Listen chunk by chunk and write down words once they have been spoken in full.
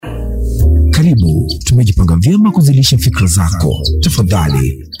Karibu, tumejipanga vyema kuzilisha fikra zako.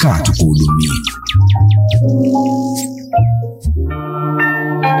 Tafadhali, kaa tukuhudumie.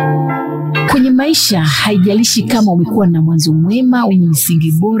 Kwenye maisha haijalishi kama umekuwa na mwanzo mwema wenye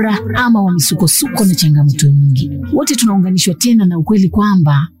misingi bora ama wa misukosuko na changamoto nyingi. Wote tunaunganishwa tena na ukweli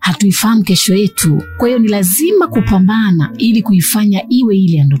kwamba hatuifahamu kesho yetu. Kwa hiyo ni lazima kupambana ili kuifanya iwe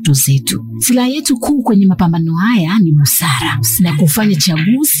ile ya ndoto zetu. Silaha yetu kuu kwenye mapambano haya ni busara na kufanya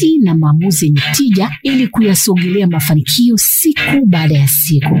chaguzi na maamuzi yenye tija ili kuyasogelea mafanikio siku baada ya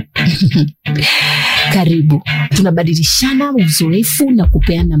siku. Karibu, tunabadilishana uzoefu na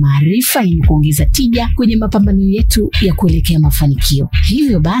kupeana maarifa yenye kuongeza tija kwenye mapambano yetu ya kuelekea mafanikio.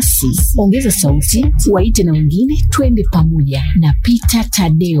 Hivyo basi, ongeza sauti, waite na wengine, twende pamoja na Peter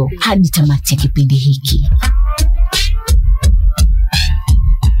Tadeo hadi tamati ya kipindi hiki.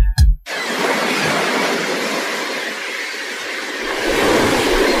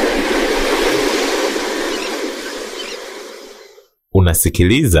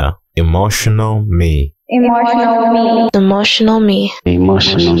 Unasikiliza Emotional Me. Emotional Me. Emotional Me.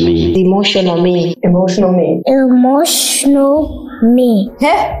 Emotional Me. Emotional Me. Emotional Me. Emotional Me.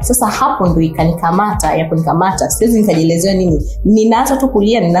 Sasa hapo ndo ikanikamata ya kunikamata. Siwezi nikajielezea nini. Ninaanza tu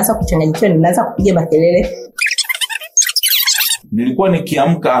kulia, ninaanza kuchanganyikiwa, ninaanza kupiga makelele. Nilikuwa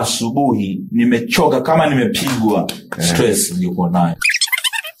nikiamka asubuhi nimechoka kama nimepigwa. Stress nilikuwa nayo.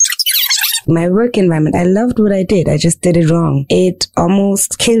 My work environment, I loved what I did. I just did it wrong. It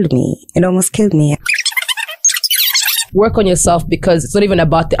almost killed me. Work on yourself because it's not even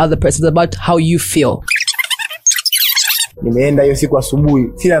about the other person. It's about how you feel. Nimeenda hiyo siku asubuhi,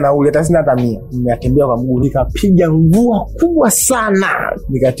 sina nauli, hata sina hata 100. Nimetembea kwa mguu, nikapiga mvua kubwa sana.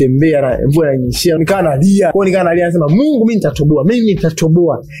 Nikatembea na mvua inanyeshia, nikawa nalia. Kwa nikawa nalia nasema, Mungu mimi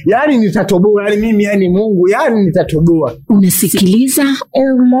nitatoboa. Yaani nitatoboa, yaani Mungu, yaani nitatoboa. Unasikiliza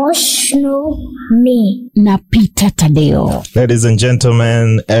Emotional Me na Peter Tadeo. Ladies and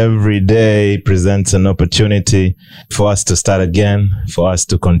gentlemen, every day presents an opportunity for us to start again, for us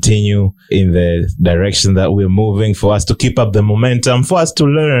to continue in the direction that we're moving, for us to keep up the momentum, for us to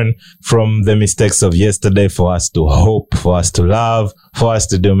learn from the mistakes of yesterday, for us to hope, for us to love, for us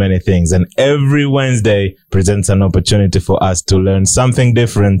to do many things. And every Wednesday presents an opportunity for us to learn something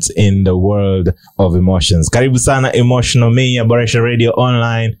different in the world of emotions. Karibu sana Emotional Me ya Boresha Radio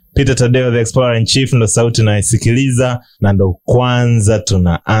Online. Peter Tadeo, the Explorer in Chief, ndo sauti naisikiliza na ndo kwanza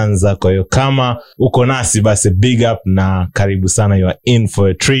tunaanza. Kwa hiyo kama uko nasi basi big up na karibu sana, you are in for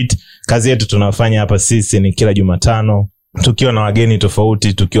a treat. Kazi yetu tunafanya hapa sisi ni kila Jumatano, tukiwa na wageni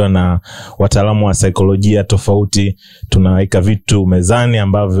tofauti, tukiwa na wataalamu wa saikolojia tofauti, tunaweka vitu mezani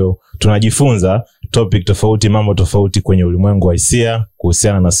ambavyo tunajifunza topic tofauti, mambo tofauti kwenye ulimwengu wa hisia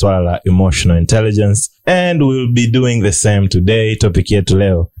kuhusiana na swala la emotional intelligence. And we'll be doing the same today. Topic yetu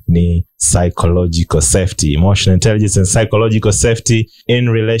leo ni psychological safety, emotional intelligence and psychological safety in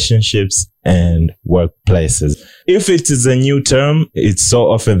relationships and workplaces. If it is a new term, it's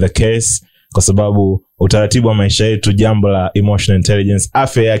so often the case kwa sababu utaratibu wa maisha yetu, jambo la emotional intelligence,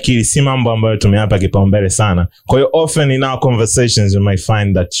 afya ya akili, si mambo ambayo tumeyapa kipaumbele sana. Kwa hiyo often in our conversations you might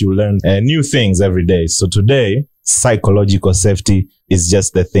find that you learn new things every day. So today, psychological safety is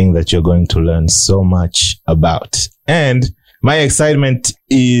just the thing that you're going to learn so much about. And my excitement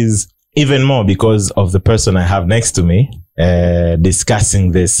is even more because of the person I have next to me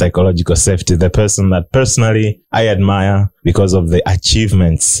discussing this psychological safety, the person that personally I admire because of the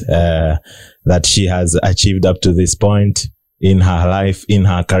achievements that she has achieved up to this point in her life, in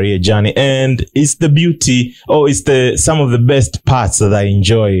her career journey. And it's the beauty, it's some of the best parts that I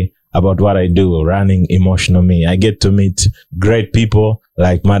enjoy about what I do, running Emotional Me. I get to meet great people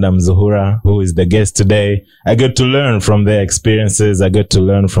like Madam Zuhura, who is the guest today. I get to learn from their experiences. I get to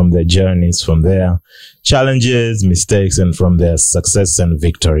learn from their journeys, from their challenges, mistakes, and from their success and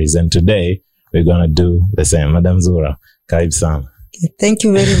victories. And today, we're going to do the same. Madam Zuhura, karibu sana. Thank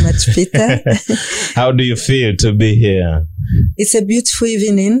you very much, Peter. How do you feel to be here? It's a beautiful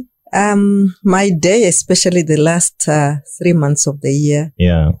evening. My day, especially the last 3 months of the year,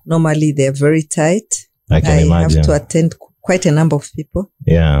 normally they're very tight. I can imagine. Have to attend quite a number of people.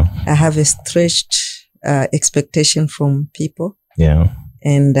 Yeah. I have a stretched expectation from people. Yeah.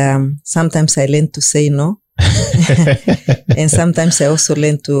 And sometimes I learn to say no. And sometimes I also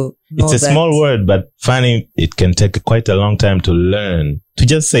learn to know it's a small word, but funny, it can take quite a long time to learn to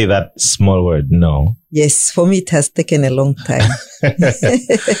just say that small word, no. Yes, for me it has taken a long time.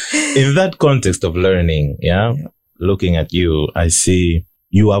 In that context of learning, looking at you, I see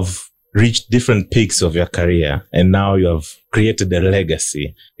you have reached different peaks of your career and now you have created a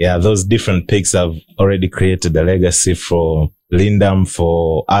legacy. Yeah, those different peaks have already created a legacy for Lindam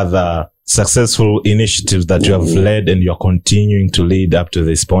for other successful initiatives that you have led and you're continuing to lead up to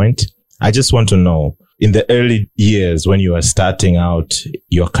this point. I just want to know, in the early years when you were starting out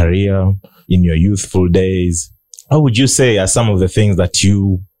your career, in your youthful days, what would you say are some of the things that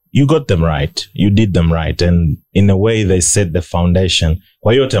you got them right, you did them right, and in a way they set the foundation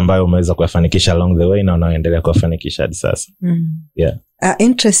kwa yote ambayo umeweza kuyafanikisha along the way na unaendelea kuyafanikisha hadi sasa? Yeah.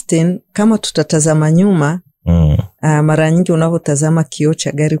 Interesting, kama tutatazama nyuma, mara nyingi unavyotazama kioo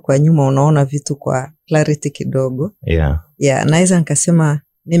cha gari kwa nyuma unaona vitu kwa clarity kidogo. Yeah, naweza nikasema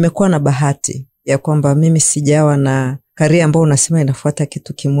nimekuwa na bahati ya kwamba mimi sijawa na career ambao unasema inafuata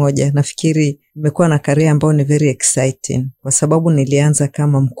kitu kimoja. Nafikiri nimekuwa na career ambao ni very exciting kwa sababu nilianza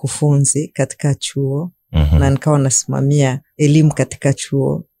kama mkufunzi katika chuo na nikawa nasimamia elimu katika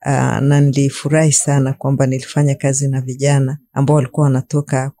chuo. Na nilifurahi sana kwamba nilifanya kazi na vijana ambao walikuwa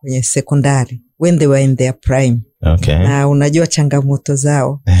wanatoka kwenye sekondari when they were in their prime. Okay. Na unajua changamoto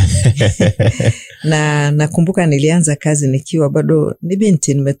zao. Na nakumbuka nilianza kazi nikiwa bado ni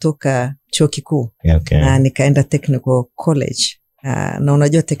binti, nimetoka chuo kikuu. Okay. Na nikaenda technical college. Na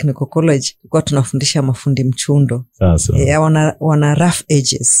unajua technical college tulikuwa tunafundisha mafundi mchundo. Wana rough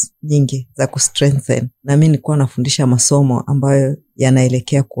edges nyingi za kustrengthen, na mimi nilikuwa nafundisha masomo ambayo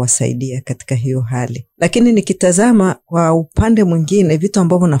yanaelekea kuwasaidia katika hiyo hali. Lakini nikitazama kwa upande mwingine vitu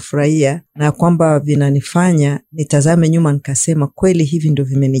ambavyo nafurahia na kwamba vinanifanya nitazame nyuma nikasema kweli hivi ndio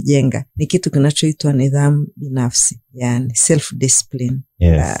vimenijenga, ni kitu kinachoitwa nidhamu binafsi, yani self discipline.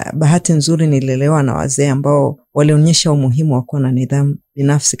 Yes. Bahati nzuri nilelewa na wazee ambao walionyesha umuhimu wa kuwa na nidhamu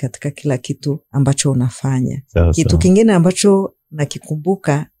binafsi katika kila kitu ambacho unafanya. Kitu kingine ambacho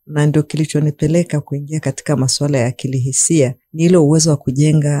nakikumbuka na ndio kilichonipeleka kuingia katika masuala ya akili hisia ni ile uwezo wa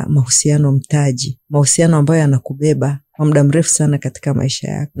kujenga mahusiano mtaji, mahusiano ambayo yanakubeba kwa muda mrefu sana katika maisha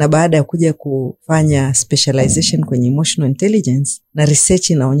yako. Na baada ya kuja kufanya specialization kwenye emotional intelligence, na research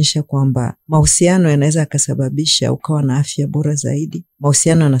inaonyesha kwamba mahusiano yanaweza kusababisha ukawa na afya bora zaidi,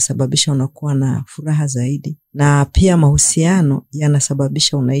 mahusiano yanasababisha unakuwa na furaha zaidi, na pia mahusiano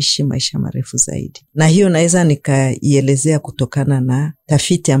yanasababisha unaishi maisha marefu zaidi. Na hiyo naweza nikaielezea kutokana na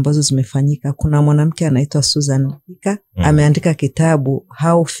tafiti ambazo zimefanyika. Kuna mwanamke anaitwa Susan Hika, ameandika kitabu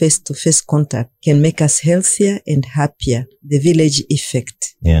How Face to Face Contact Can Make Us Healthier and Happier, The Village Effect.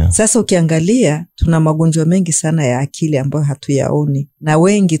 Yeah. Sasa ukiangalia tuna magonjwa mengi sana ya akili ambayo hatuyaoni, na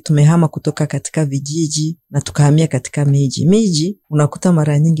wengi tumehama kutoka katika vijiji na tukahamia katika miji. Miji unakuta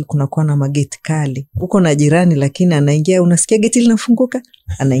mara nyingi kunakuwa na mageti kali. Uko na jirani lakini anaingia, unasikia geti linafunguka,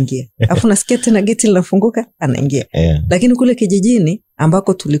 anaingia. Alafu unasikia tena geti linafunguka, anaingia. Yeah. Lakini kule kijijini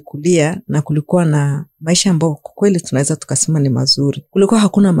ambako tulikulia na kulikuwa na maisha ambayo kweli tunaweza tukasema ni mazuri, kulikuwa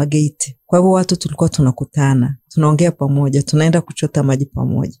hakuna mageti. Kwa hivyo watu tulikuwa tunakutana, tunaongea pamoja, tunaenda kuchota maji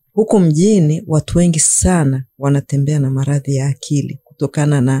pamoja. Huku mjini watu wengi sana wanatembea na maradhi ya akili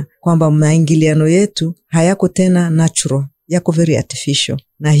kutokana na kwamba maingiliano yetu hayako tena natural, yako very artificial.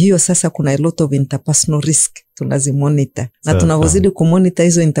 Na hiyo sasa kuna a lot of interpersonal risk tunazimonitor. Na tunavozidi kumonitor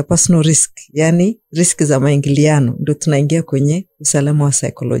hizo interpersonal risk, yani risk za maingiliano, ndio tunaingia kwenye usalama wa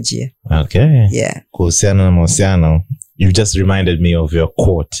saikolojia. Okay. Yeah. Kuhusiana na mahusiano, you've just reminded me of your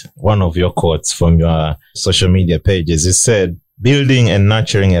quote, one of your quotes from your social media pages. You said, building and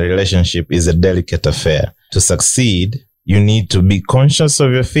nurturing a relationship is a delicate affair. To succeed, you need to be conscious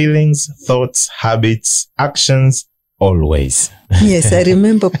of your feelings, thoughts, habits, actions, always. Yes, I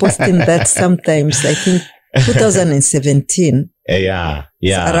remember posting that sometimes, I think 2017. Yeah.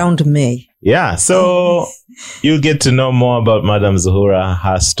 Around May. Yeah, so you'll get to know more about Madam Zuhura,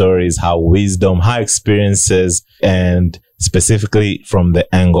 her stories, her wisdom, her experiences, and specifically from the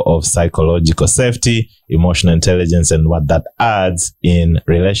angle of psychological safety, emotional intelligence, and what that adds in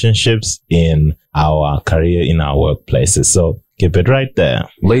relationships, in our career, in our workplaces. So keep it right there.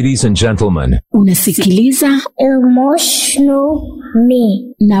 Ladies and gentlemen, unasikiliza Emotional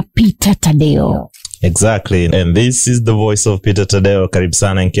Me na Peter Tadeo. Exactly. And this is the voice of Peter Tadeo. Karibu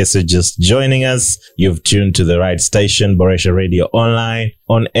sana. In case you're just joining us, you've tuned to the right station, Boresha Radio Online.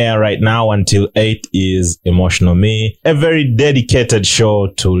 On air right now until 8 is Emotional Me, a very dedicated show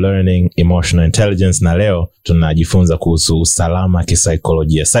to learning emotional intelligence. Na leo tunajifunza kuhusu usalama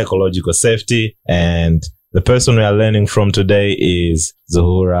kisaikolojia, psychological safety, and the person we are learning from today is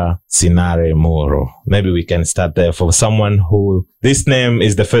Zuhura Sinare Muro. Maybe we can start there for someone who this name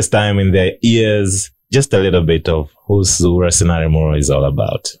is the first time in their ears. Just a little bit of who Zuhura Sinare Muro is all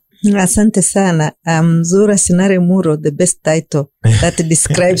about. Asante sana. Zuhura Sinare Muro, the best title that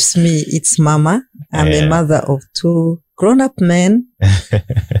describes me, it's Mama. I'm a mother of 2 grown-up men.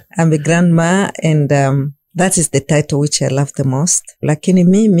 I'm a grandma, and That is the title which I love the most. Lakini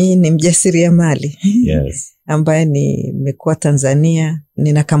mimi ni mjasiriamali. Yes. Ambaye nimekuwa Tanzania.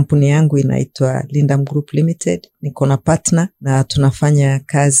 Nina kampuni yangu inaitwa Lindam Group Limited. Niko na partner na tunafanya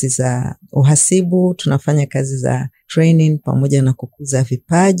kazi za uhasibu, tunafanya kazi za training pamoja na kukuza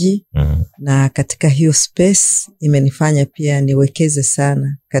vipaji. Na katika hiyo space imenifanya pia niwekeze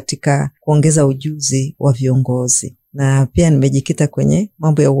sana katika kuongeza ujuzi wa viongozi. Na pia nimejikita kwenye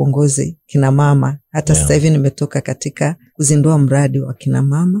mambo ya uongozi kina mama. Hata sasa hivi nimetoka katika kuzindua mradi wa kina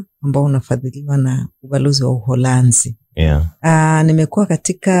mama ambao unafadhiliwa na ubalozi wa Uholanzi. Nimekuwa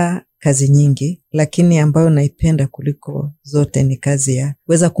katika kazi nyingi, lakini ambayo naipenda kuliko zote ni kazi ya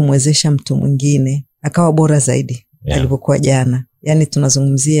kuweza kumwezesha mtu mwingine akawa bora zaidi alipokuwa jana. Yani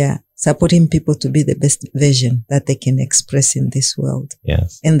tunazungumzia supporting people to be the best version that they can express in this world.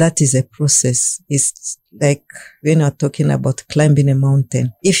 Yes. And that is a process. It's like when you're talking about climbing a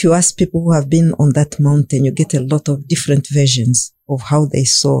mountain. If you ask people who have been on that mountain, you get a lot of different versions of how they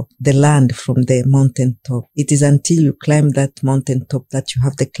saw the land from the mountain top. It is until you climb that mountain top that you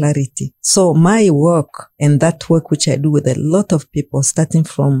have the clarity. So my work and that work which I do with a lot of people, starting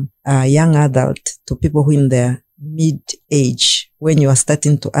from a young adult to people who in their mid-age, when you are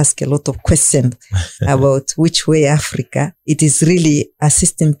starting to ask a lot of questions about which way Africa, it is really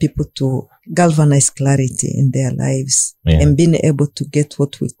assisting people to galvanize clarity in their lives and being able to get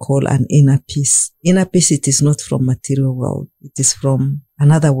what we call an inner peace. Inner peace, it is not from material world. It is from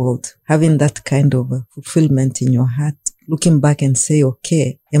another world. Having that kind of fulfillment in your heart, looking back and say,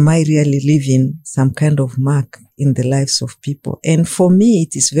 okay, am I really leaving some kind of mark in the lives of people? And for me,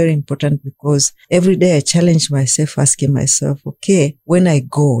 it is very important because every day I challenge myself, asking myself, okay, when I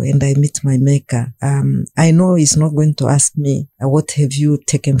go and I meet my maker, I know he's not going to ask me, what have you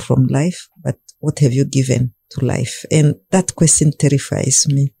taken from life, but what have you given to life? And that question terrifies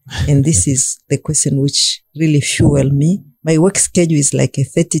me. And this is the question which really fuels me. My work schedule is like a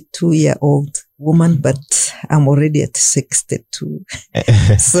 32-year-old woman, but I'm already at 62.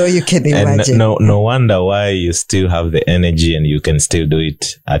 So you can imagine. And no wonder why you still have the energy and you can still do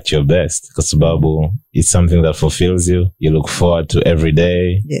it at your best. Because Babu, it's something that fulfills you. You look forward to every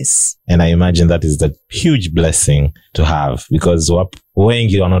day. Yes. And I imagine that is the huge blessing to have. Because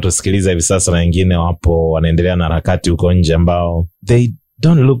wengi wanaotusikiliza hivi sasa na wengine wapo wanaendelea na harakati huko nje ambao they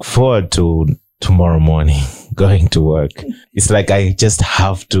don't look forward to tomorrow morning going to work. It's like I just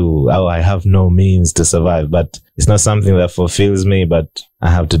have to, I have no means to survive, but it's not something that fulfills me, but I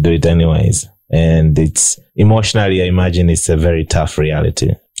have to do it anyways. And it's emotionally, I imagine it's a very tough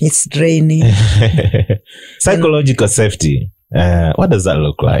reality. It's draining. Psychological safety. What does that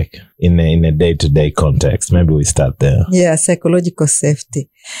look like in a day-to-day context? Maybe we start there. Yeah, psychological safety.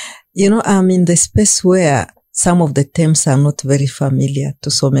 You know, I'm in the space where some of the terms are not very familiar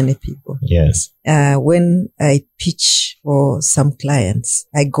to so many people. Yes. When I pitch for some clients,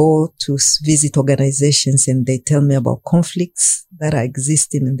 I go to visit organizations and they tell me about conflicts that are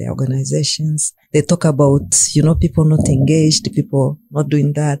existing in the organizations. They talk about, people not engaged, people not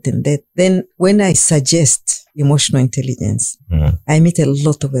doing that and that. Then when I suggest emotional intelligence, I meet a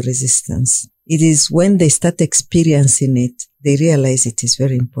lot of resistance. It is when they start experiencing it, they realize it is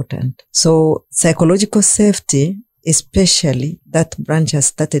very important. So psychological safety, especially that branch has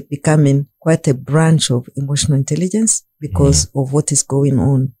started becoming quite a branch of emotional intelligence because of what is going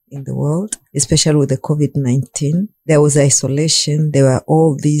on in the world, especially with the COVID-19. There was isolation. There were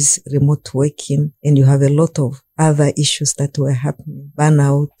all these remote working, and you have a lot of other issues that were happening.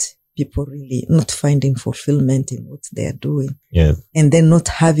 Burnout, people really not finding fulfillment in what they are doing. Yeah. And then not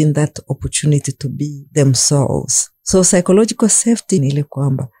having that opportunity to be themselves. So psychological safety ni ile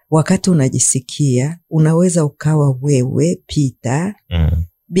kwamba wakati unajisikia, unaweza ukawa wewe Peter,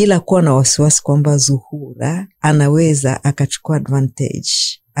 bila kuwa na wasiwasi kwamba Zuhura anaweza akachukua advantage,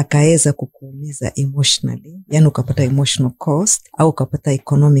 akaweza kukuumiza emotionally, yani ukapata emotional cost au ukapata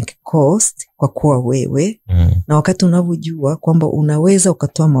economic cost kwa kuwa wewe. Na wakati unavyojua kwamba unaweza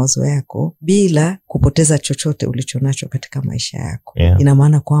ukatoa mawazo yako bila kupoteza chochote ulichonacho katika maisha yako. Ina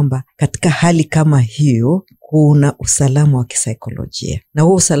maana kwamba katika hali kama hiyo kuna usalama wa kisaikolojia. Na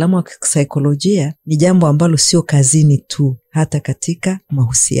huo usalama wa kisaikolojia ni jambo ambalo sio kazini tu, hata katika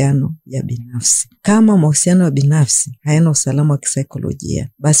mahusiano ya binafsi. Kama mahusiano ya binafsi hayana usalama wa kisaikolojia,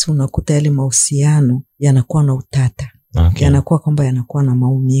 basi unakuta yale mahusiano yanakuwa na utata. Okay. Yanakuwa kwamba yanakuwa na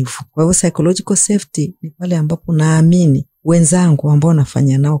maumivu. Kwa hivyo psychological safety ni pale ambapo naamini wenzangu ambao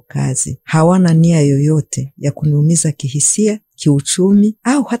nafanya nao kazi hawana nia yoyote ya kuniumiza kihisia, kiuchumi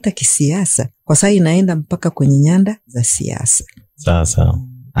au hata kisiasa. Kwa sababu inaenda mpaka kwenye nyanda za siasa. Sasa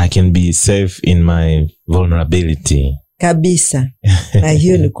I can be safe in my vulnerability. kabisa. Na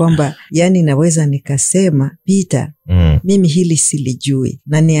hiyo ni kwamba yani naweza nikasema Peter, mimi hili silijui,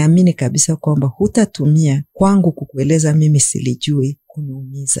 na niamini kabisa kwamba hutatumia kwangu kukueleza mimi silijui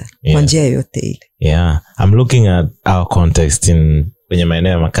kuniumiza kwa njia yoyote ile. Yeah, I'm looking at our context in kwenye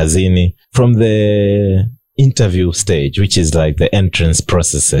maeneo ya makazini from the interview stage, which is like the entrance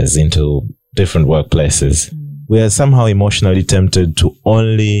processes into different workplaces. We are somehow emotionally tempted to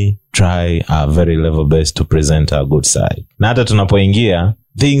only try our very level best to present our good side. Na hata tunapoingia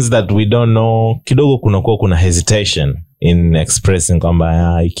things that we don't know, kidogo kuna hesitation in expressing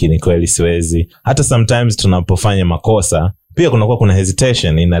kwamba hiki ni kweli siwezi. Hata sometimes tunapofanya makosa pia kuna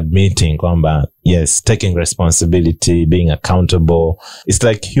hesitation in admitting kwamba yes, taking responsibility, being accountable. It's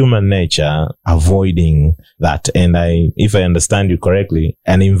like human nature avoiding that. And if I understand you correctly,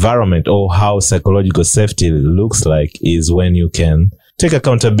 an environment or how psychological safety looks like is when you can take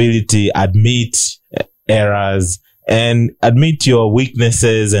accountability, admit errors, and admit your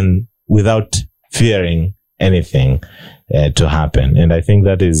weaknesses, and without fearing anything to happen. And I think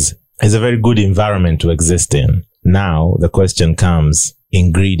that is a very good environment to exist in. Now the question comes,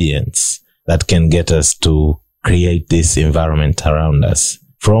 ingredients that can get us to create this environment around us,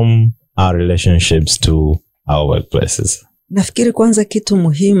 from our relationships to our workplaces. Nafikiri kwanza kitu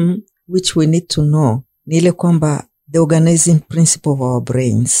muhimu which we need to know ni ile kwamba the organizing principle of our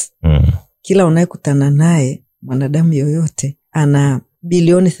brains. Kila unayekutana naye mwanadamu yoyote ana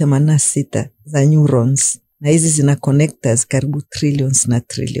bilioni 86 za neurons, na hizi zina connectors karibu trillions na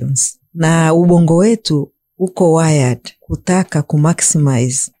trillions. Na ubongo wetu uko wired kutaka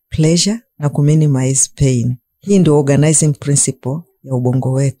kumaximize pleasure na kuminimize pain. Hii ndio organizing principle ya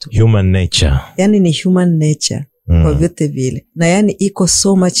ubongo wetu. Human nature. Yani ni human nature kwa vyote vile. Na yani iko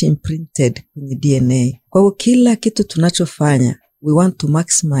so much imprinted kwenye DNA. Kwa hiyo kila kitu tunachofanya, we want to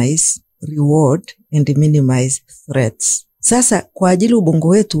maximize reward and minimize threats. Sasa kwa ajili ubongo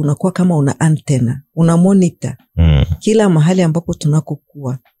wetu unakuwa kama una antenna, una monitor kila mahali ambapo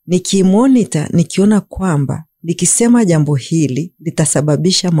tunakokuwa. Nikimonitor, nikiona kwamba nikisema jambo hili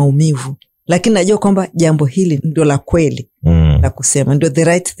litasababisha maumivu, lakini najua kwamba jambo hili ndio la kweli la kusema, ndio the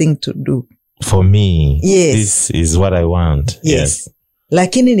right thing to do for me. Yes. This is what I want. Yes.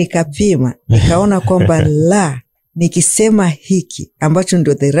 Lakini nikapima, nikaona kwamba nikisema hiki ambacho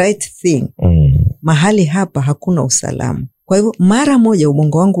ndio the right thing, mahali hapa hakuna usalama. Kwa hivyo mara moja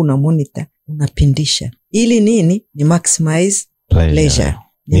ubongo wangu una monitor, unapindisha. Ili nini? Ni maximize pleasure.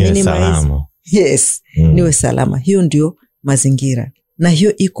 Niwe salama. Yes, niwe salama. Hiyo ndio mazingira. Na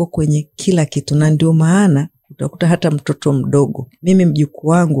hiyo iko kwenye kila kitu, na ndio maana utakuta hata mtoto mdogo. Mimi mjukuu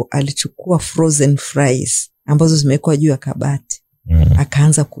wangu alichukua frozen fries ambazo zimewekwa juu ya kabati.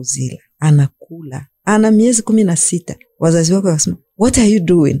 Akaanza kuzila. Anakula. Ana miezi 16. Wazazi wake wakasema, "What are you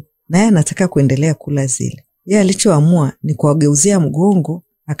doing?" Naye anataka kuendelea kula zile. Yeye alichoamua ni kuwageuzia mgongo,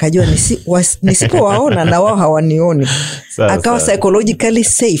 akajua nisipowaona na wao hawanioni. Akawa psychologically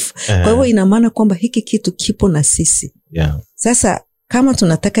safe. Kwa hivyo ina maana kwamba hiki kitu kipo na sisi. Sasa kama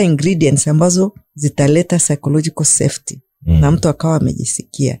tunataka ingredients ambazo zitaleta psychological safety na mtu akawa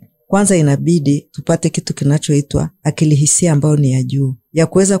amejisikia, kwanza inabidi tupate kitu kinachoitwa akili hisia ambayo ni ya juu, ya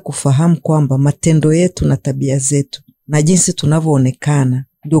kuweza kufahamu kwamba matendo yetu na tabia zetu na jinsi tunavyoonekana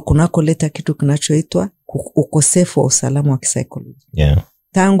ndio kunakoleta kitu kinachoitwa ukosefu wa usalama wa kisaikolojia.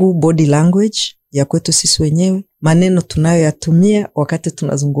 Tangu body language ya kwetu sisi wenyewe, maneno tunayoyatumia wakati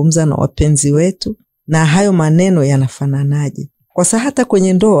tunazungumza na wapenzi wetu, na hayo maneno yanafananaje. Kwa sababu hata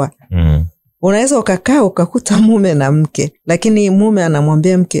kwenye ndoa unaweza ukakaa ukakuta mume na mke, lakini mume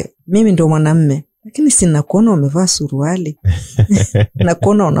anamwambia mke, "Mimi ndo mwanamume, lakini sina kuona umevaa suruali na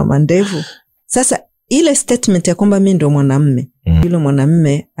kuona una mandevu." Sasa ile statement ya kwamba mimi ndo mwanamume, yule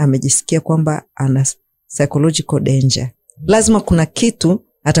mwanamume amejisikia kwamba ana psychological danger. Lazima kuna kitu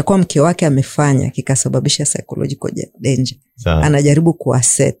atakuwa mke wake amefanya kikasababisha psychological danger. Anajaribu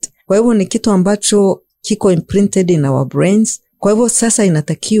kuasset. Kwa hivyo ni kitu ambacho kiko imprinted in our brains. Kwa hivyo sasa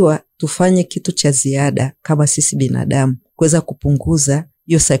inatakiwa tufanye kitu cha ziada kama sisi binadamu kuweza kupunguza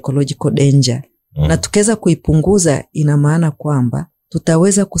hiyo psychological danger. Na tukiweza kuipunguza, ina maana kwamba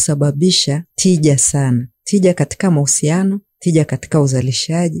tutaweza kusababisha tija sana. Tija katika mahusiano, tija katika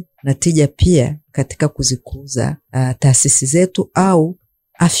uzalishaji, na tija pia katika kuzikuza taasisi zetu au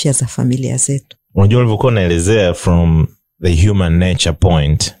afya za familia zetu. Unajua ulivyokuwa unaelezea from the human nature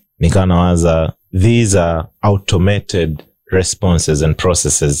point, nikanawaza these are automated responses and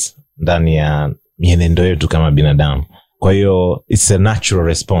processes ndani ya mienendo yetu kama binadamu. Kwa hiyo it's a natural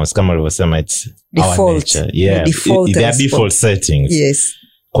response, kama ulivyosema, it's default. Our nature. Yeah, they are default settings. Yes.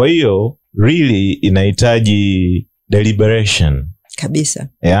 Kwa hiyo really inahitaji deliberation kabisa.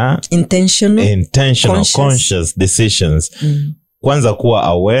 Yeah, intentional conscious decisions. Kwanza kuwa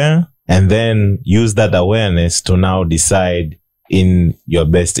aware and then use that awareness to now decide in your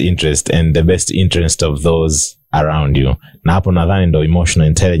best interest and the best interest of those around you. Na hapo nadhani ndo emotional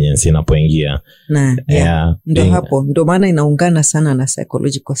intelligence inapoingia. Hapo ndo maana inaungana sana na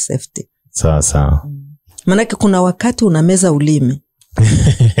psychological safety. Sawa. Maanake kuna wakati unameza ulimi.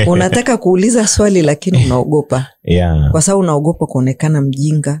 Unataka kuuliza swali lakini unaogopa. Kwa sababu unaogopa kuonekana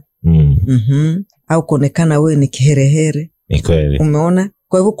mjinga. Au kuonekana wewe ni kiherehere. Ni kweli. Umeona?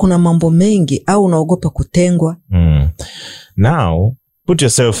 Kwa hivyo kuna mambo mengi, au unaogopa kutengwa. Now, put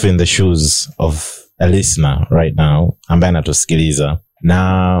yourself in the shoes of a listener right now ambaye anatusikiliza.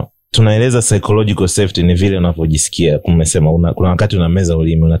 Na tunaeleza psychological safety ni vile unavyojisikia. Kumesema kuna wakati unameza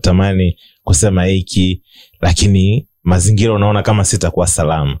ulimi, unatamani kusema hiki lakini mazingira unaona kama sitakuwa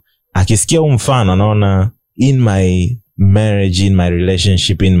salama. Akisikia huu mfano anaona in my marriage, in my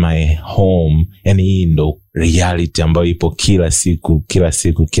relationship, in my home, yani hii ndo reality ambayo ipo kila siku.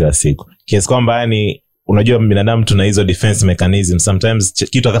 Kiasi kwamba yani unajua binadamu tuna hizo defense mechanism. Sometimes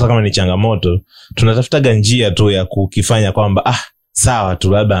kitu hata kama ni changamoto tunatafutaga njia tu ya kukifanya kwamba sawa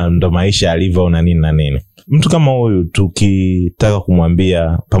tu, labda ndo maisha yalivyo na nini na nini. Mtu kama huyu tukitaka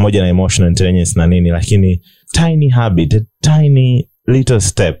kumwambia pamoja na emotional intelligence na nini, lakini tiny habit, a tiny little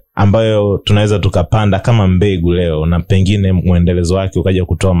step ambayo tunaweza tukapanda kama mbegu leo na pengine muendelezo wake ukaja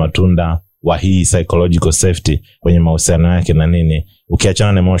kutoa matunda wa hii psychological safety kwenye mahusiano yake na nini,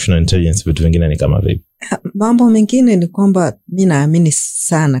 ukiachana na emotional intelligence, vitu vingine ni kama vipi? Mambo mengine ni kwamba mimi naamini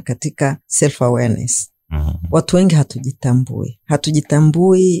sana katika self awareness. Watu wengi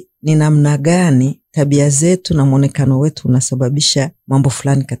hatujitambui ni namna gani tabia zetu na muonekano wetu unasababisha mambo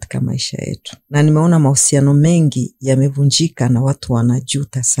fulani katika maisha yetu. Na nimeona mahusiano mengi yamevunjika na watu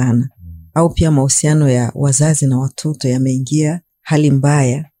wanajuta sana. Au pia mahusiano ya wazazi na watoto yameingia hali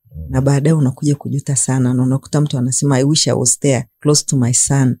mbaya na baadaye unakuja kujuta sana, na unakuta mtu anasema I wish I was there close to my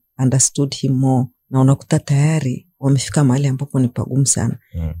son, understood him more, na unakuta tayari wamefika mahali ambapo ni pagumu sana.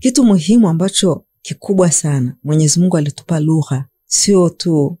 Kitu muhimu ambacho kikubwa sana, Mwenyezi Mungu alitupa lugha sio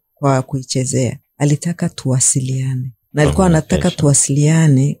tu kwa kuichezea. Alitaka tuwasiliane. Na alikuwa anataka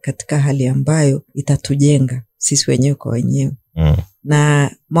tuwasiliane katika hali ambayo itatujenga sisi wenyewe kwa wenyewe.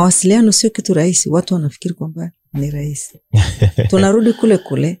 Na mawasiliano sio kitu rahisi. Watu wanafikiri kwamba ni rahisi. Tunarudi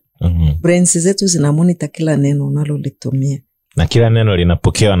kule. Brains zetu zina monitor kila neno unalolitumia. Na kila neno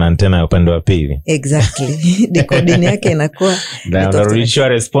linapokewa na antena ya upande wa pili. Exactly. Decoding yake inakuwa na unarudishwa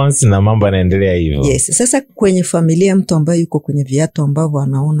response na mambo yanaendelea hivyo. Yes. Sasa kwenye familia, mtu ambaye yuko kwenye viatu ambavyo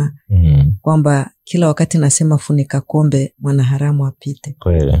anaona kwamba kila wakati nasema funika kombe mwanaharamu apite.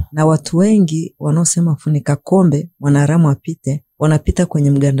 Kweli. Na watu wengi wanaosema funika kombe mwanaharamu apite wanapita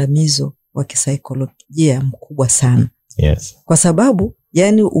kwenye mgandamizo wa kisaikolojia mkubwa sana. Yes. Kwa sababu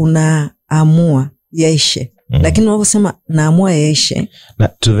yani unaamua yaishe. Lakini unaposema naamua yaishe. Na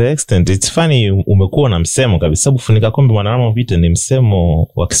to the extent it's funny umekuwa na msemo kabisa, sababu funika kombe mwanaharamu apite ni msemo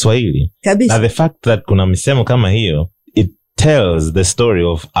wa Kiswahili. Kabisa. Na the fact that kuna msemo kama hiyo, it tells the story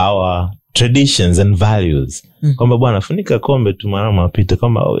of our traditions and values. Kwamba bwana funika kombe tu mwanaharamu apite,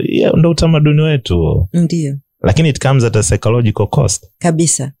 kwamba ndo utamaduni wetu. Ndio. Lakini it comes at a psychological cost.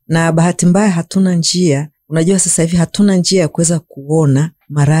 Kabisa. Na bahati mbaya hatuna njia. Unajua sasa hivi hatuna njia ya kuweza kuona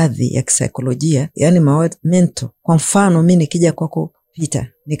maradhi ya kisaikolojia, yani mental. Kwa mfano mimi nikija kwako Peter,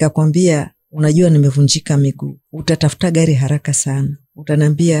 nikakwambia unajua nimevunjika miguu, utatafuta gari haraka sana.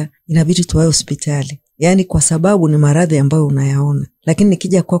 Utaniambia inabidi tuwae hospitali. Yani kwa sababu ni maradhi ambayo unayaona. Lakini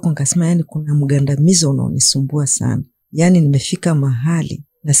nikija kwako nikasema yani kuna mgandamizo unaonisumbua sana. Yani nimefika mahali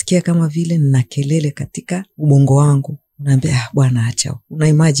nasikia kama vile nina kelele katika ubongo wangu. Unaambia bwana acha. Una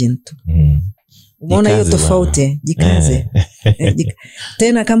imagine tu. Umeona hiyo tofauti? Jikaze.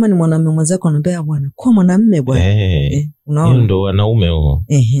 Tena kama ni mwanamume mwenzako anambia bwana kwa mwanamume bwana. Unaona ndo wanaume huo.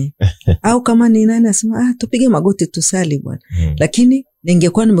 Au kama ni nani anasema tupige magoti tusali bwana. Lakini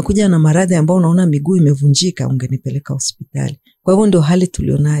ningekuwa nimekuja na maradhi ambayo unaona miguu imevunjika, ungenipeleka hospitali. Kwa hivyo ndio hali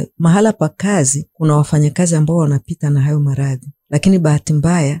tulionayo. Mahala pa kazi kuna wafanyakazi ambao wanapita na hayo maradhi, lakini bahati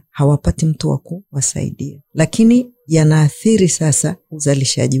mbaya hawapati mtu wa kuwasaidia. Lakini yanaathiri sasa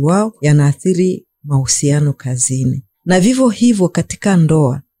uzalishaji wao, yanaathiri mahusiano kazini. Na vivyo hivyo katika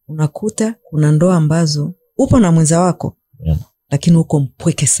ndoa, unakuta kuna ndoa ambazo upo na mwenza wako, lakini uko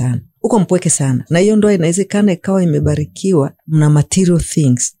mpweke sana. Na hiyo ndoa inawezekana ikawa imebarikiwa, mna material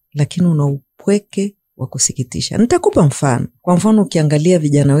things, lakini una upweke wa kusikitisha. Nitakupa mfano. Kwa mfano ukiangalia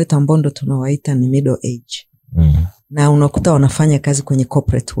vijana wetu ambao ndo tunawaita ni middle age. Na unakuta wanafanya kazi kwenye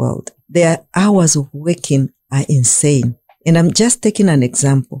corporate world. Their hours of working are insane. And I'm just taking an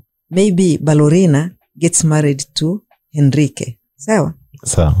example. Maybe Ballerina gets married to Enrique. Sawa?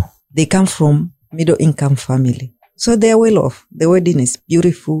 Sawa. They come from middle income family. So they are well off. The wedding is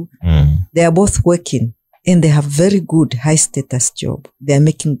beautiful. They are both working and they have very good high status job. They are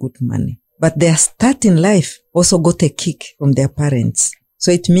making good money. But their start in life also got a kick from their parents.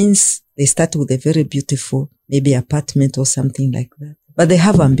 So it means they start with a very beautiful, maybe apartment or something like that. But they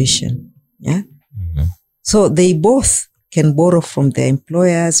have ambition. Yeah. So they both can borrow from their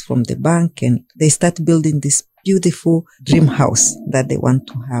employers, from the bank, and they start building this beautiful dream house that they want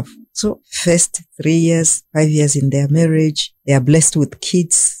to have. So first 3 years, 5 years in their marriage, they are blessed with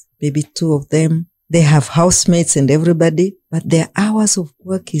kids, maybe 2 of them. They have housemates and everybody, but their hours of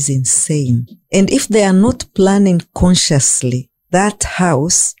work is insane. And if they are not planning consciously, that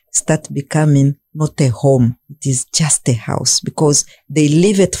house start becoming not a home. It is just a house because they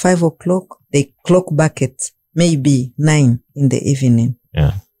leave at 5 o'clock. They clock back at maybe 9 in the evening.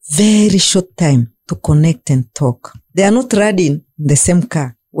 Yeah. Very short time to connect and talk. They are not riding in the same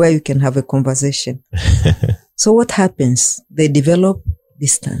car where you can have a conversation. So what happens? They develop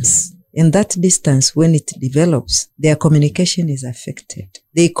distance. And that distance, when it develops, their communication is affected.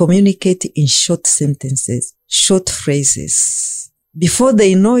 They communicate in short sentences, short phrases. Before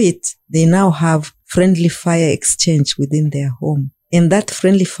they know it, they now have friendly fire exchange within their home. And that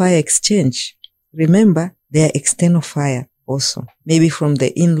friendly fire exchange, remember, they are external fire also. Maybe from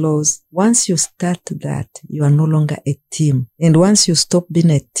the in-laws. Once you start that, you are no longer a team. And once you stop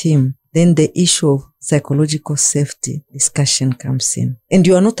being a team, then the issue of psychological safety discussion comes in. And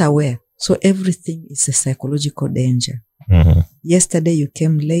you are not aware. So everything is a psychological danger. Yesterday you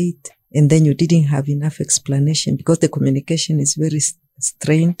came late and then you didn't have enough explanation because the communication is very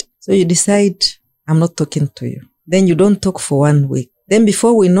strained. So you decide, I'm not talking to you. Then you don't talk for 1 week. Then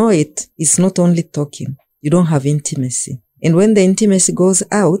before we know it, it's not only talking. You don't have intimacy. And when the intimacy goes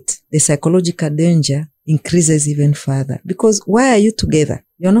out, the psychological danger increases even further. Because why are you together?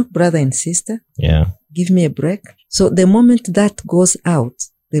 You're not brother and sister. Yeah. Give me a break. So the moment that goes out,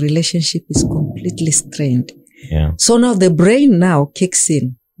 the relationship is completely strained. Yeah. So now the brain now kicks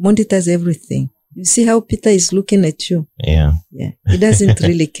in, monitors everything. You see how Peter is looking at you? Yeah. Yeah. He doesn't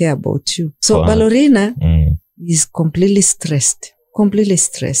really care about you. So Ballerina is completely stressed.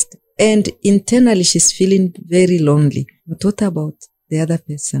 And internally she's feeling very lonely. But what about the other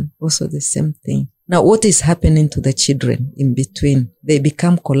person? Also the same thing. Now what is happening to the children in between? They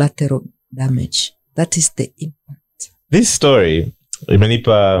become collateral damage. That is the impact. This story,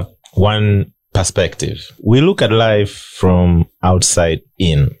 imenipa one perspective. We look at life from outside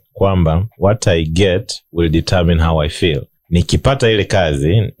in. Kwamba what I get will determine how I feel. Nikipata ile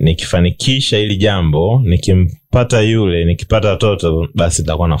kazi, nikifanikisha ili jambo, nikimpata yule, nikipata watoto, basi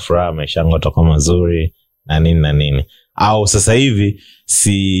nitakuwa na furaha, maisha yangu yatakuwa mazuri na nini. Au sasa hivi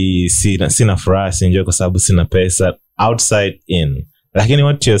sina furaha, enjoy kwa sababu sina pesa. Outside in. Lakini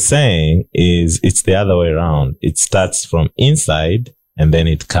what you're saying is it's the other way around. It starts from inside and then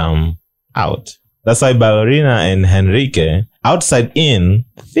it come out. That's why Ballerina and Henrique, outside in,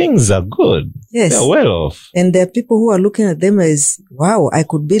 things are good. Yes. They're well off. And there are people who are looking at them as, wow, I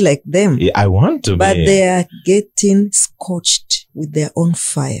could be like them. Yeah, I want to but be. But they are getting scorched with their own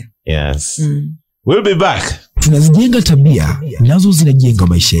fire. Yes. We'll be back. Tunazijenga tabia, nazo zinajenga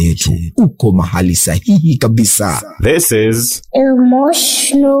maisha yetu. Uko mahali sahihi kabisa. This is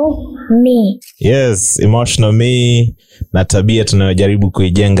Emotional Me. Yes, Emotional Me. Na tabia tunayojaribu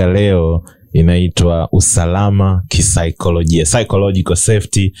kuijenga leo inaitwa usalama kisaikolojia, psychological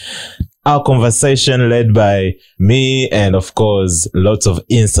safety. Our conversation led by me and of course lots of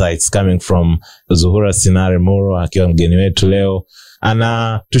insights coming from Zuhura Sinare Muro akiwa mgeni wetu leo.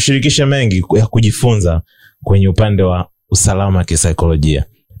 Ana tushirikisha mengi ya kujifunza kwenye upande wa usalama kisaikolojia.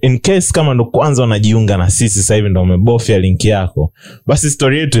 In case kama ndo kwanza unajiunga na sisi sasa hivi ndo umebofya link yako, basi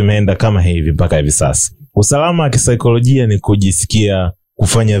story yetu imeenda kama hivi mpaka hivi sasa. Usalama kisaikolojia ni kujisikia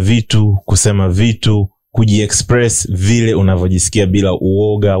kufanya vitu, kusema vitu, kujiexpress vile unavyojisikia bila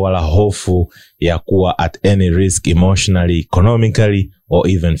uoga wala hofu ya kuwa at any risk emotionally, economically or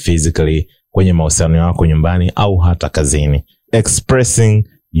even physically kwenye mahusiano yako nyumbani au hata kazini. Expressing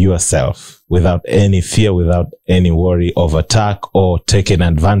yourself without any fear, without any worry of attack or taken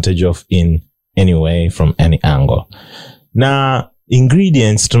advantage of in any way from any angle. Na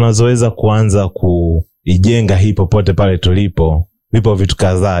ingredients tunazoweza kuanza kuijenga hii popote pale tulipo, vipo vitu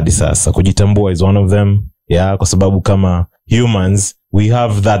kadhaa hadi sasa. Kujitambua is one of them. Yeah, kwa sababu kama humans we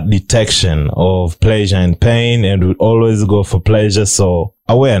have that detection of pleasure and pain and we always go for pleasure, so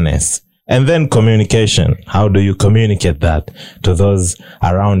awareness. And then communication. How do you communicate that to those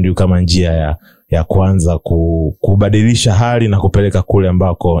around you kama njia ya kuanza kubadilisha hali na kupeleka kule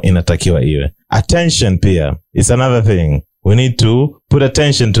ambako inatakiwa iwe. Attention pia is another thing. we need to put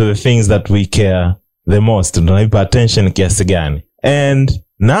attention to the things that we care the most. Tunaipa attention kiasi gani? And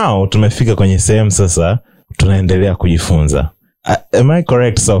now tumefika kwenye sehemu sasa tunaendelea kujifunza. Am I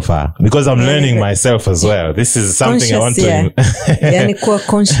correct so far? Because I'm learning myself as well. This is something I want to... Yani kuwa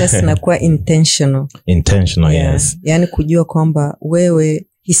conscious na kuwa intentional. Intentional, yes. Yani kujua kwamba wewe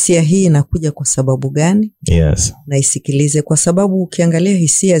hisia hii inakuja kwa sababu gani? Yes. Na isikilize, kwa sababu ukiangalia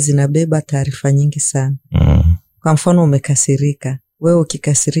hisia zinabeba taarifa nyingi sana. Kwa mfano umekasirika. Wewe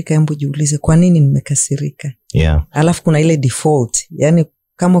ukikasirika, hebu jiulize kwa nini nimekasirika? Yeah. Alafu kuna ile default. Yani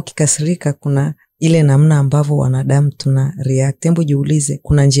kama ukikasirika kuna ile namna ambavyo wanadamu tuna react. Hebu jiulize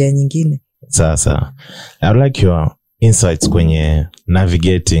kuna njia nyingine. Sasa, I would like your insights kwenye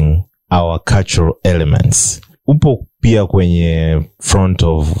navigating our cultural elements. Upo pia kwenye front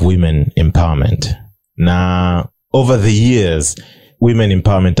of women empowerment. Na over the years, women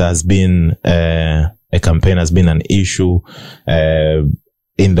empowerment has been a campaign, has been an issue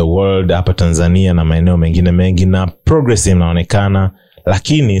in the world, hapa Tanzania na maeneo mengine mengi, na progress inaonekana,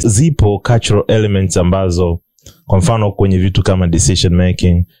 lakini zipo cultural elements ambazo, kwa mfano kwenye vitu kama decision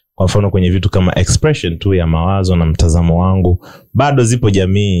making, kwa mfano kwenye vitu kama expression tu ya mawazo na mtazamo wangu, bado zipo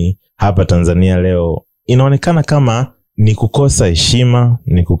jamii hapa Tanzania leo inaonekana kama ni kukosa heshima,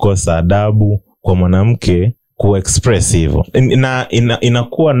 ni kukosa adabu kwa mwanamke ku-express hivyo.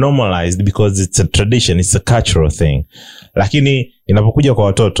 Inakuwa normalized because it's a tradition, it's a cultural thing. Lakini inapokuja kwa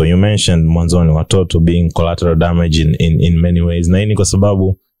watoto, you mentioned mwanzoni watoto being collateral damage in many ways. Na hii ni kwa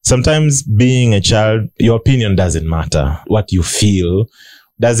sababu sometimes being a child, your opinion doesn't matter. What you feel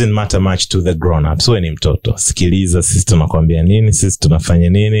doesn't matter much to the grown-ups. Wewe ni mtoto, sikiliza sisi tunakwambia nini, sisi tunafanya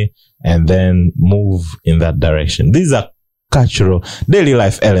nini, and then move in that direction. These are cultural daily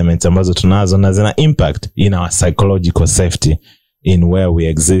life elements ambazo tunazo na zina impact in our psychological safety, in where we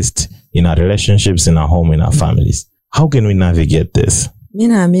exist, in our relationships, in our home, in our families. How can we navigate this?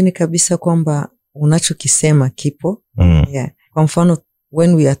 Mimi naamini kabisa kwamba unachokisema kipo. Yeah. Kwa mfano,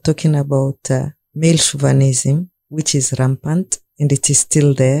 when we are talking about male chauvinism, which is rampant and it is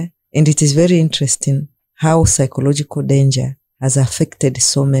still there, and it is very interesting how psychological danger has affected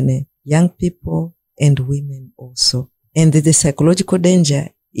so many young people and women also. And the psychological danger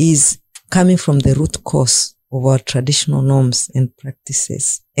is coming from the root cause of our traditional norms and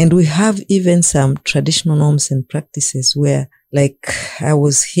practices. And we have even some traditional norms and practices where, like I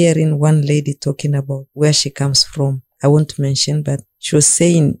was hearing one lady talking about where she comes from. I won't mention, but she was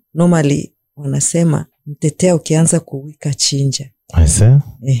saying normally wanasema mtetea ukianza kuwika chinja. I say?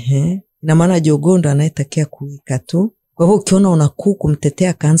 Ina maana jogoo ndo anayetakia kuwika tu. Kwa hivyo ukiona una kuku mtetea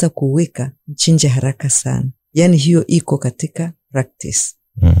akaanza kuwika, mchinje haraka sana. Yani hiyo iko katika practice.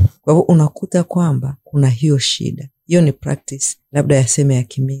 Kwa hivyo unakuta kwamba kuna hiyo shida. Hiyo ni practice labda yaseme ya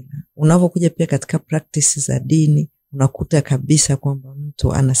kimila. Unavokuja pia katika practice za dini, unakuta kabisa kwamba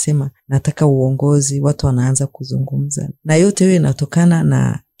mtu anasema nataka uongozi, watu wanaanza kuzungumza. Na yote hiyo inatokana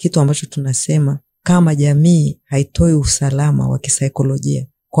na kitu ambacho tunasema kama jamii haitoi usalama wa kisaikolojia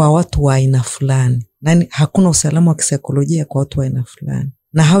kwa watu wa aina fulani. Nani hakuna usalama wa kisaikolojia kwa watu wa aina fulani.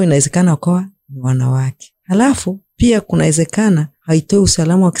 Na hao inawezekana wakawa ni wanawake. Halafu pia kunawezekana haitoi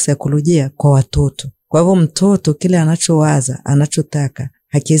usalama wa kisaikolojia kwa watoto. Kwa hivyo mtoto kile anachowaza, anachotaka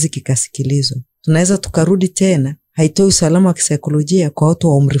hakiwezi kikasikilizwa. Tunaweza tukarudi tena, haitoi usalama wa kisaikolojia kwa watu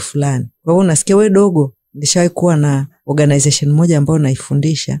wa umri fulani. Kwa hivyo nasikia wewe dogo, nilishawahi kuwa na organization moja ambayo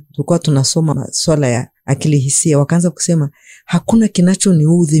naifundisha, tulikuwa tunasoma swala ya akili hisia, wakaanza kusema hakuna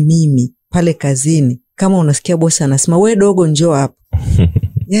kinachoniudhi mimi pale kazini kama unasikia bosi anasema wewe dogo njoo hapa.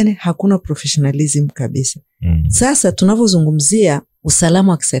 Yani hakuna professionalism kabisa. Sasa tunavozungumzia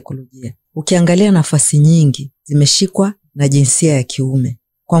usalama wa kisaikolojia, ukiangalia nafasi nyingi zimeshikwa na jinsia ya kiume.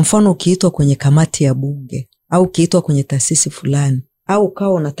 Kwa mfano ukiitwa kwenye kamati ya bunge au ukiitwa kwenye taasisi fulani au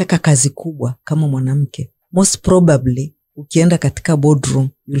ukawa unataka kazi kubwa kama mwanamke, most probably ukienda katika boardroom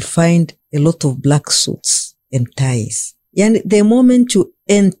you'll find a lot of black suits and ties. Yani the moment you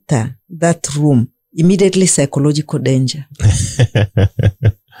enter that room, immediately psychological danger.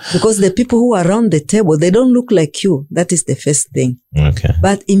 Because the people who are around the table, they don't look like you. That is the first thing. Okay.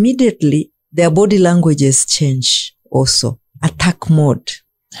 But immediately their body languages change also. Attack mode.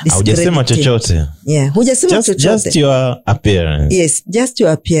 Hujasema chochote. Yeah, hujasema chochote. Just your appearance. Yes, just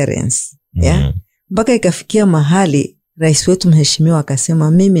your appearance. Yeah. Mpaka ikafikia mahali rais wetu mheshimiwa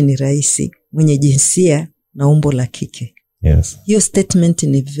akasema mimi ni rais mwenye jinsia na umbo la kike. Yes. Hiyo statement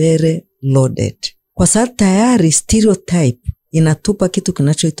ni very loaded. Kwa sababu tayari stereotype inatupa kitu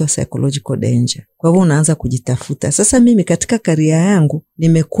kinachoitwa psychological danger. Kwa hivyo unaanza kujitafuta. Sasa mimi katika career yangu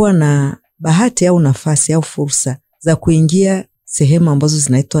nimekuwa na bahati au nafasi au fursa za kuingia sehemu ambazo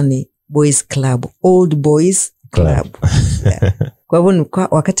zinaitwa ni boys club, old boys club. Yeah. Kwa hivyo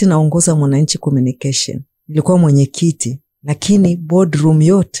wakati naongoza Mwananchi Communication, nilikuwa mwenyekiti, lakini boardroom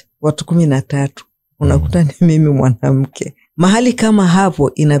yote watu 13 unakuta ni mimi mwanamke. Mahali kama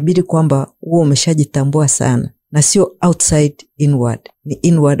hapo inabidi kwamba uwe umeshajitambua sana, na sio outside inward, ni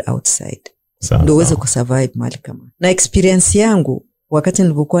inward outside. Ndio uweze kusurvive mahali kama. Na experience yangu wakati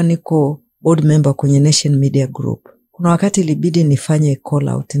nilipokuwa niko board member kwenye Nation Media Group, kuna wakati ilibidi nifanye call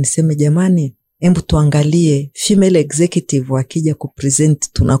out, niseme jamani, hebu tuangalie female executive wakija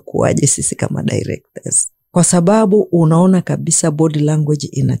kupresent tunakuaje sisi kama directors. Kwa sababu unaona kabisa body language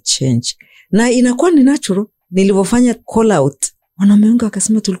ina change. Na inakuwa ni natural. Nilipofanya call out, wanaume wengi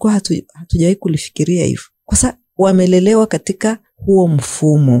wakasema tulikuwa hatujawahi kulifikiria hivyo. Kwa sababu wamelelewa katika huo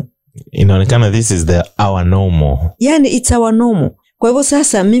mfumo. Inaonekana this is our normal. Yani it's our normal. Kwa hivyo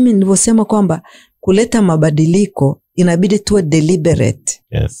sasa mimi nilivyosema kwamba kuleta mabadiliko inabidi tuwe deliberate.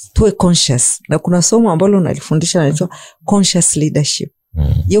 Yes. Tuwe conscious. Na kuna somo ambalo nalifundisha linaloitwa conscious leadership.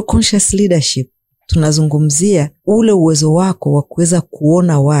 Hiyo conscious leadership tunazungumzia ule uwezo wako wa kuweza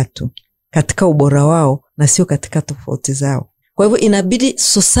kuona watu katika ubora wao na sio katika tofauti zao. Kwa hivyo inabidi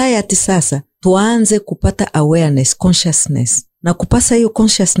society sasa tuanze kupata awareness, consciousness. Na kupasa hiyo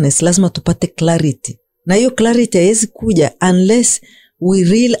consciousness lazima tupate clarity. Na hiyo clarity haiwezi kuja unless we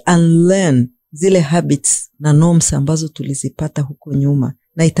really unlearn zile habits na norms ambazo tulizipata huko nyuma.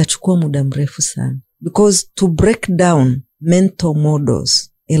 Na itachukua muda mrefu sana. Because to break down mental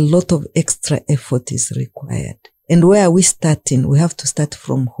models, a lot of extra effort is required. And where are we starting? We have to start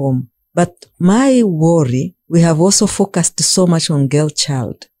from home. But my worry, we have also focused so much on girl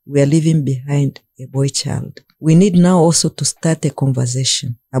child. We are leaving behind a boy child. We need now also to start a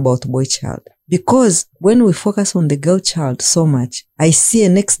conversation about boy child. Because when we focus on the girl child so much, I see a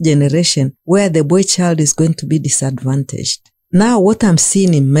next generation where the boy child is going to be disadvantaged. Now what I'm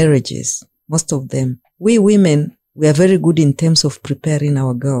seeing in marriages, most of them, we women, we are very good in terms of preparing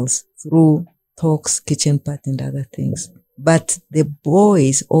our girls through talks, kitchen party and other things. But the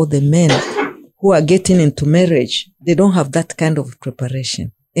boys or the men who are getting into marriage, they don't have that kind of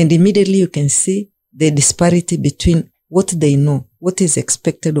preparation. And immediately you can see the disparity between what they know, what is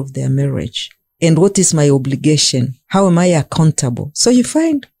expected of their marriage, and what is my obligation. How am I accountable? So you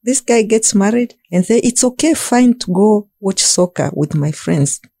find this guy gets married and say, it's okay, fine to go watch soccer with my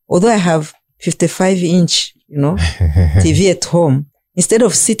friends. Although I have 55-inch, TV at home. Instead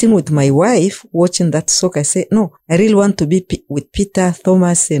of sitting with my wife watching that soccer, I say, no, I really want to be with Peter,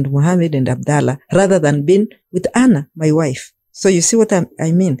 Thomas, and Mohammed and Abdallah, rather than being with Anna, my wife. So you see what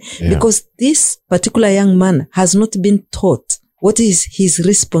I mean? Yeah. Because this particular young man has not been taught what is his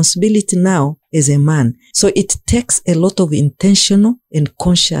responsibility now as a man. So it takes a lot of intentional and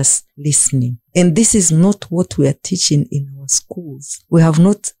conscious listening. And this is not what we are teaching in our schools. We have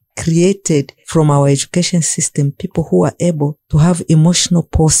not created from our education system people who are able to have emotional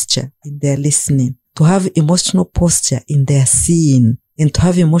posture in their listening, to have emotional posture in their seeing, and to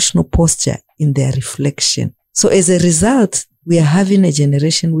have emotional posture in their reflection. So as a result, we are having a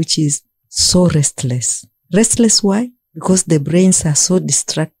generation which is so restless. Restless why? Because the brains are so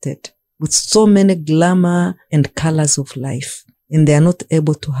distracted with so many glamour and colors of life, and they are not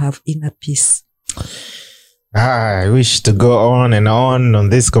able to have inner peace. I wish to go on and on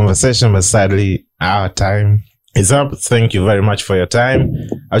this conversation, but sadly our time is up. Thank you very much for your time.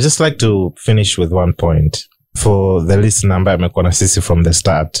 I'd just like to finish with one point for the listener ambaye amekuwa na sisi from the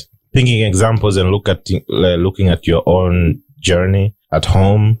start, thinking examples and looking at your own journey at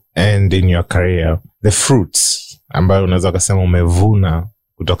home and in your career, the fruits ambayo unaweza kusema umevuna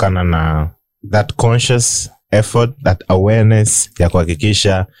kutokana na that conscious effort, that awareness ya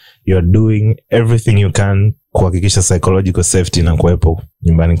kuhakikisha you're doing everything you can kuhakikisha psychological safety na kuwepo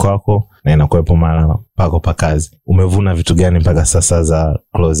nyumbani kwako na inakuwepo mara pako pa kazi. Umevuna vitu gani mpaka sasa za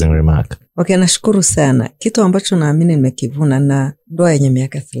closing remark? Okay, nashukuru sana. Kitu ambacho naamini nimekivuna na ndoa yenye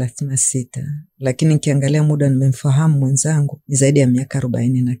miaka 36. Lakini nikiangalia muda nimemfahamu mwenzangu ni zaidi ya miaka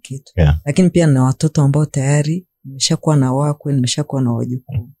 40 na kitu. Yeah. Lakini pia na watoto ambao tayari nimeshakuwa na wakwe, nimeshakuwa na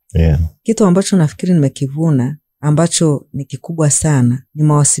wajukuu. Yeah. Kitu ambacho nafikiri nimekivuna ambacho ni kikubwa sana ni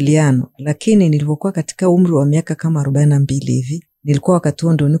mawasiliano. Lakini nilipokuwa katika umri wa miaka kama 42 hivi, nilikuwa wakati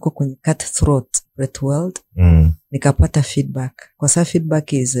huo ndio niko kwenye cutthroat Brett World. Nikapata feedback. Kwa sababu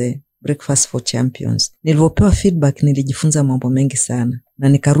feedback is a breakfast for champions. Nilipopewa feedback nilijifunza mambo mengi sana. Na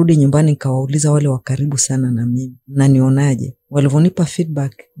nikarudi nyumbani nikawauliza wale wa karibu sana na mimi, na nionaje? Walivonipa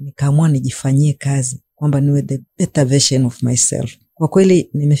feedback nikaamua nijifanyie kazi kwamba niwe the better version of myself. Kwa kweli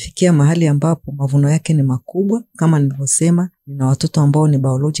nimefikia mahali ambapo mavuno yake ni makubwa. Kama nilivyosema, nina watoto ambao ni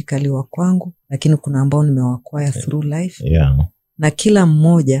biologically wa kwangu, lakini kuna ambao nimewakwaya through life. Yeah. Na kila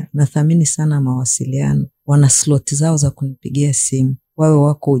mmoja nathamini sana mawasiliano. wana slot zao za kunipigia simu. Wawe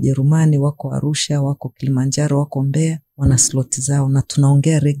wako Ujerumani, wako Arusha, wako Kilimanjaro, wako Mbeya, wana slot zao na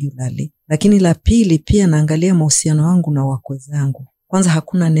tunaongea regularly. Lakini la pili pia naangalia mahusiano wangu na wakwe zangu. Kwanza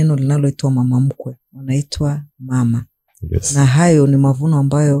hakuna neno linaloitwa mama mkwe, wanaitwa mama. Yes. Na hayo ni mavuno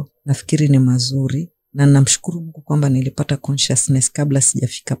ambayo nafikiri ni mazuri na namshukuru Mungu kwamba nilipata consciousness kabla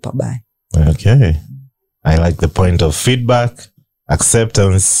sijafika pabaya. Okay. I like the point of feedback,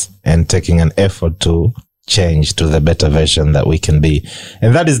 acceptance, and taking an effort to change to the better version that we can be.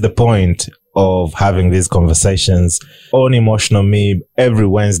 And that is the point of having these conversations on Emotional Me every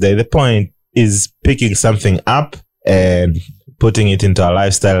Wednesday. The point is picking something up and putting it into our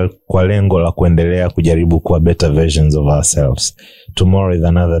lifestyle kwa lengo la kuendelea kujaribu kuwa better versions of ourselves. Tomorrow is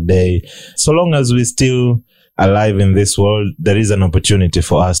another day. So long as we still alive in this world, there is an opportunity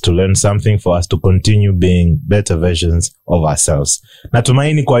for us to learn something, for us to continue being better versions of ourselves.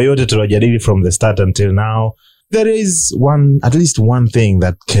 Natumaini kwa yote tulojadili from the start until now, there is at least one thing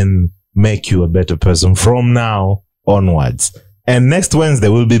that can make you a better person from now onwards. And next Wednesday,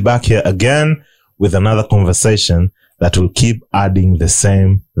 we'll be back here again with another conversation that will keep adding the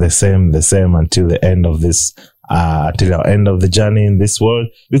same until the end of this, till our end of the journey in this world.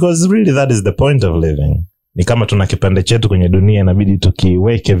 Because really that is the point of living. Ni kama tuna kipande chetu kwenye dunia, inabidi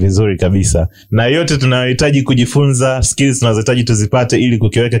tukiweke vizuri kabisa. Na yote tunayohitaji kujifunza, skills tunazohitaji tuzipate ili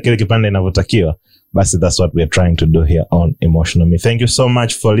kukiweka kile kipande inavyotakiwa. Basi that's what we are trying to do here on Emotional Me. Thank you so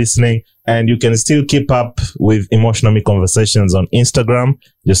much for listening. And you can still keep up with Emotional Me conversations on Instagram.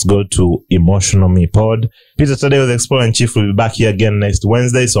 Just go to Emotional Me Pod. Peter Tadeo, the Explorer in Chief, will be back here again next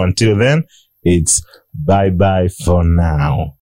Wednesday. So until then, it's bye-bye for now.